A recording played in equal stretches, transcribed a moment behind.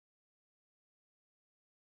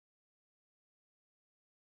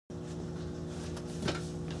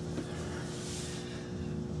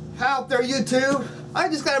Out there, YouTube. I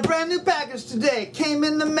just got a brand new package today. It came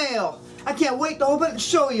in the mail. I can't wait to open it and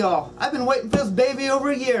show y'all. I've been waiting for this baby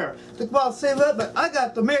over a year. Took a while to save up, but I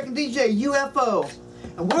got the American DJ UFO.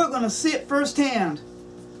 And we're going to see it firsthand.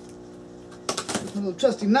 A little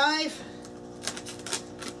trusty knife.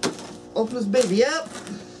 Open this baby up.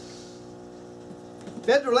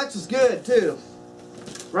 Bedrolex is good too.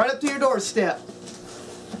 Right up to your doorstep.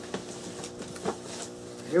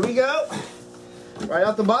 Here we go. Right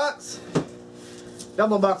out the box.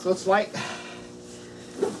 Double box looks like.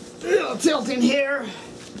 A little tilting here.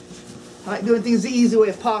 I like doing things the easy way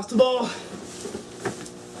if possible.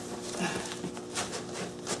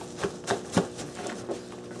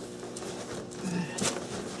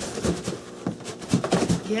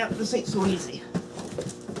 Yeah, this ain't so easy.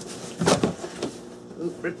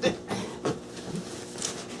 Oop, ripped it.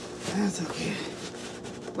 That's okay.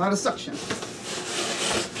 A lot of suction.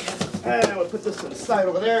 And we'll put this to the side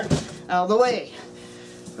over there, out of the way.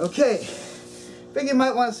 Okay. Think you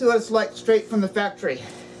might want to see what it's like straight from the factory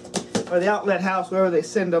or the outlet house, wherever they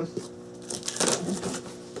send them.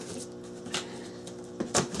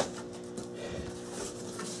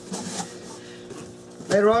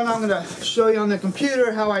 Later on, I'm going to show you on the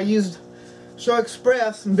computer how I used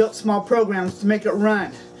ShowExpress and built small programs to make it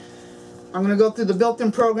run. I'm going to go through the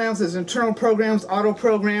built-in programs, there's internal programs, auto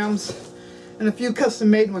programs, and a few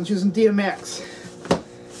custom-made ones using DMX.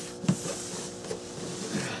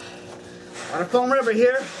 On a foam rubber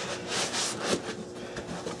here.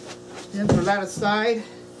 And for that aside.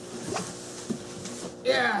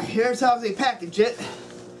 Yeah, here's how they package it.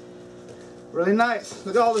 Really nice.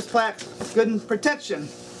 Look at all this plaque. Good in protection.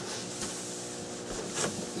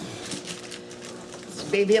 This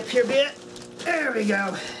baby up here a bit. There we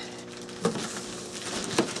go.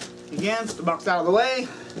 Again, put the box out of the way.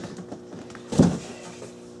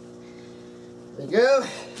 There we go.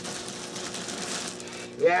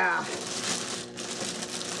 Yeah.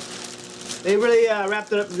 They really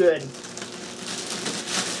wrapped it up good.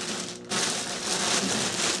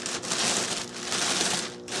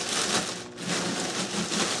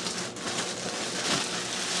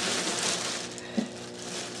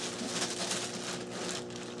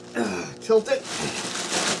 Tilt it.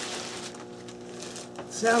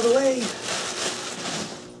 It's out of the way.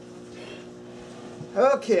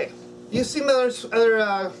 Okay. You've seen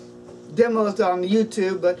other demos on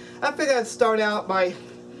YouTube, but I figured I'd start out by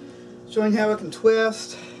showing how it can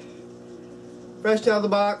twist. Fresh out of the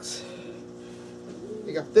box.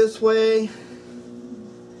 You got this way,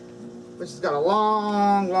 which has got a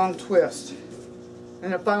long twist.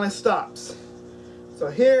 And it finally stops. So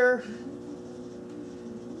here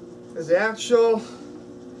is the actual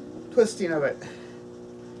twisting of it.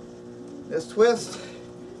 This twist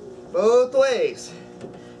both ways.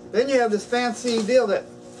 Then you have this fancy deal that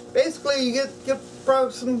basically you get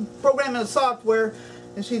some programming software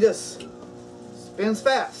and she just spins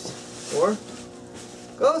fast or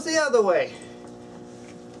goes the other way.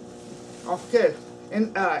 Okay,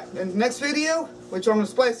 in the next video, which I'm going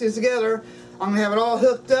to splice these together, I'm going to have it all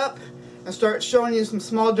hooked up and start showing you some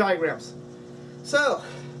small diagrams. So,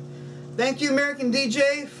 thank you American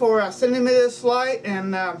DJ for sending me this light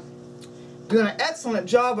and doing an excellent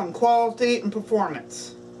job on quality and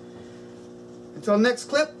performance. Until next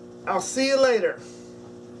clip, I'll see you later.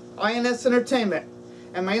 INS Entertainment.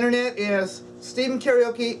 And my internet is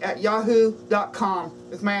stevenkaraoke@yahoo.com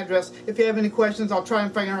is my address. If you have any questions, I'll try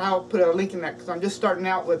and figure out how to put a link in that because I'm just starting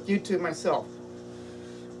out with YouTube myself.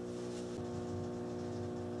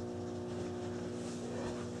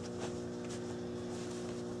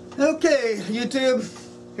 Okay, YouTube,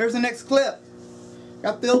 here's the next clip.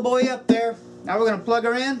 Got the little boy up there. Now we're going to plug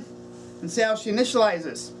her in and see how she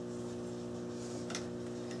initializes.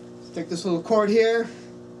 Let's take this little cord here,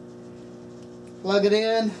 plug it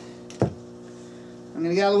in. I'm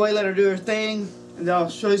going to get out of the way, let her do her thing, and then I'll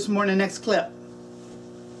show you some more in the next clip.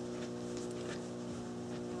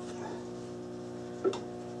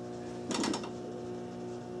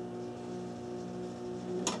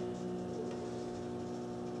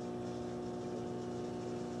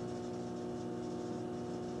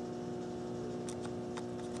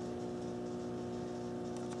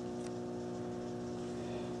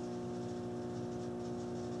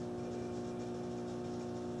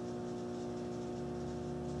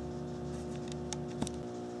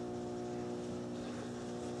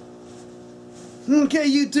 Okay,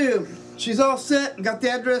 YouTube, she's all set and got the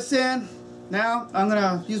address in. Now I'm going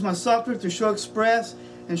to use my software through ShowExpress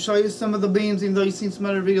and show you some of the beams, even though you've seen some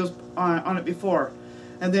other videos on it before.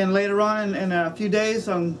 And then later on in a few days,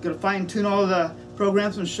 I'm going to fine tune all the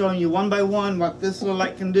programs and showing you one by one what this little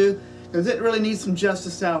light can do. because it really needs some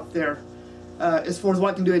justice out there as far as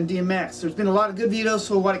what it can do in DMX. There's been a lot of good videos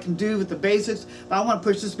for what it can do with the basics, but I want to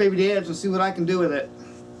push this baby to the edge and see what I can do with it.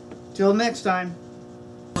 Till next time.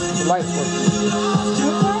 The lights work.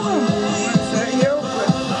 No problem. Set you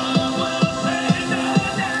open.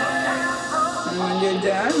 And when you're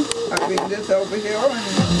done, I'll bring this over here and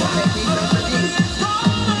make these underneath.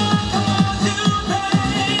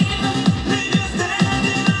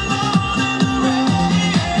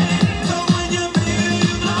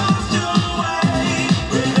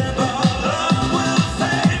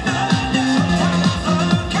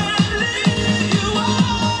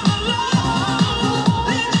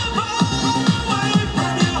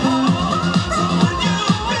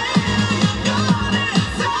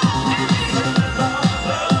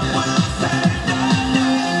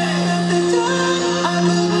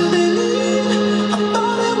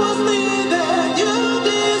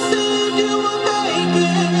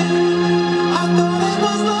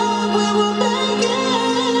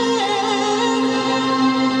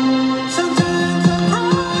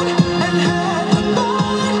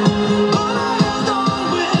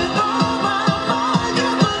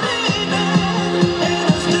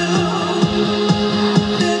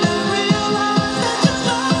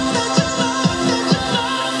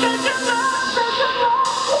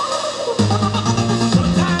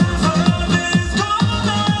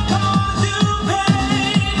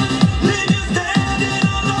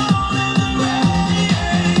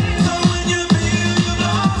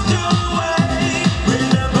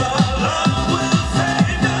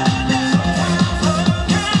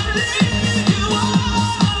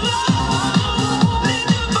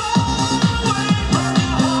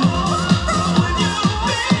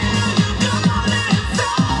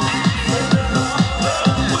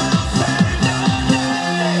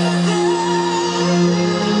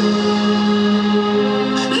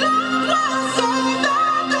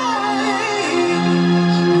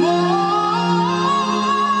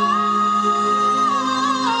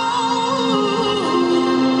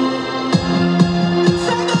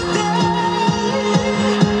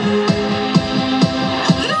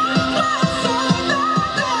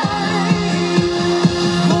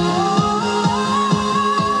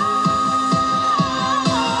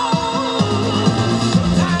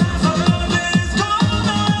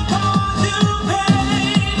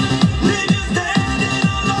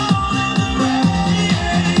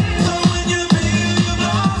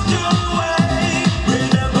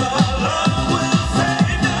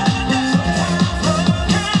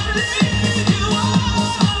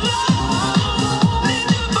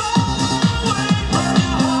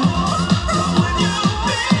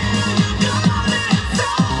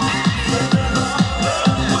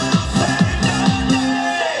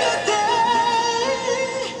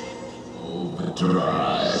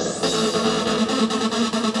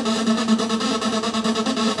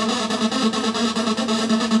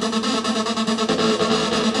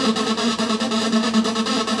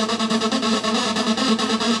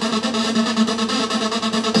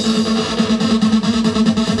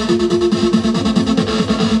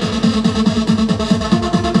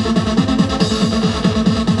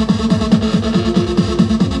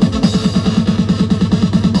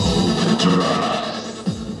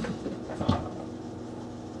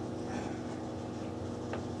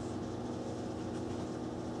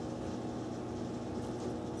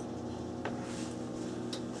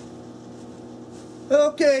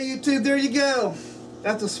 Okay, YouTube, there you go.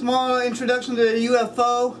 That's a small introduction to the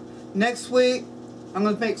UFO. Next week, I'm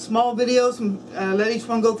going to make small videos and let each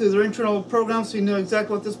one go through their internal program so you know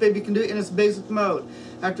exactly what this baby can do in its basic mode.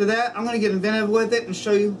 After that, I'm going to get inventive with it and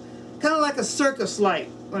show you kind of like a circus light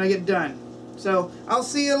when I get done. So, I'll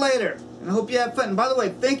see you later, and I hope you have fun. And by the way,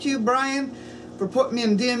 thank you, Brian, for putting me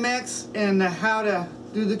in DMX and how to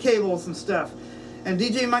do the cables and stuff. And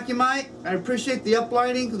DJ Mikey Mike, I appreciate the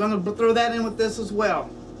uplighting because I'm going to throw that in with this as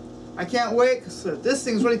well. I can't wait because this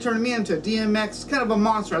thing's really turning me into a DMX, kind of a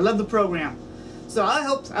monster. I love the program. So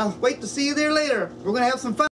I'll wait to see you there later. We're going to have some fun.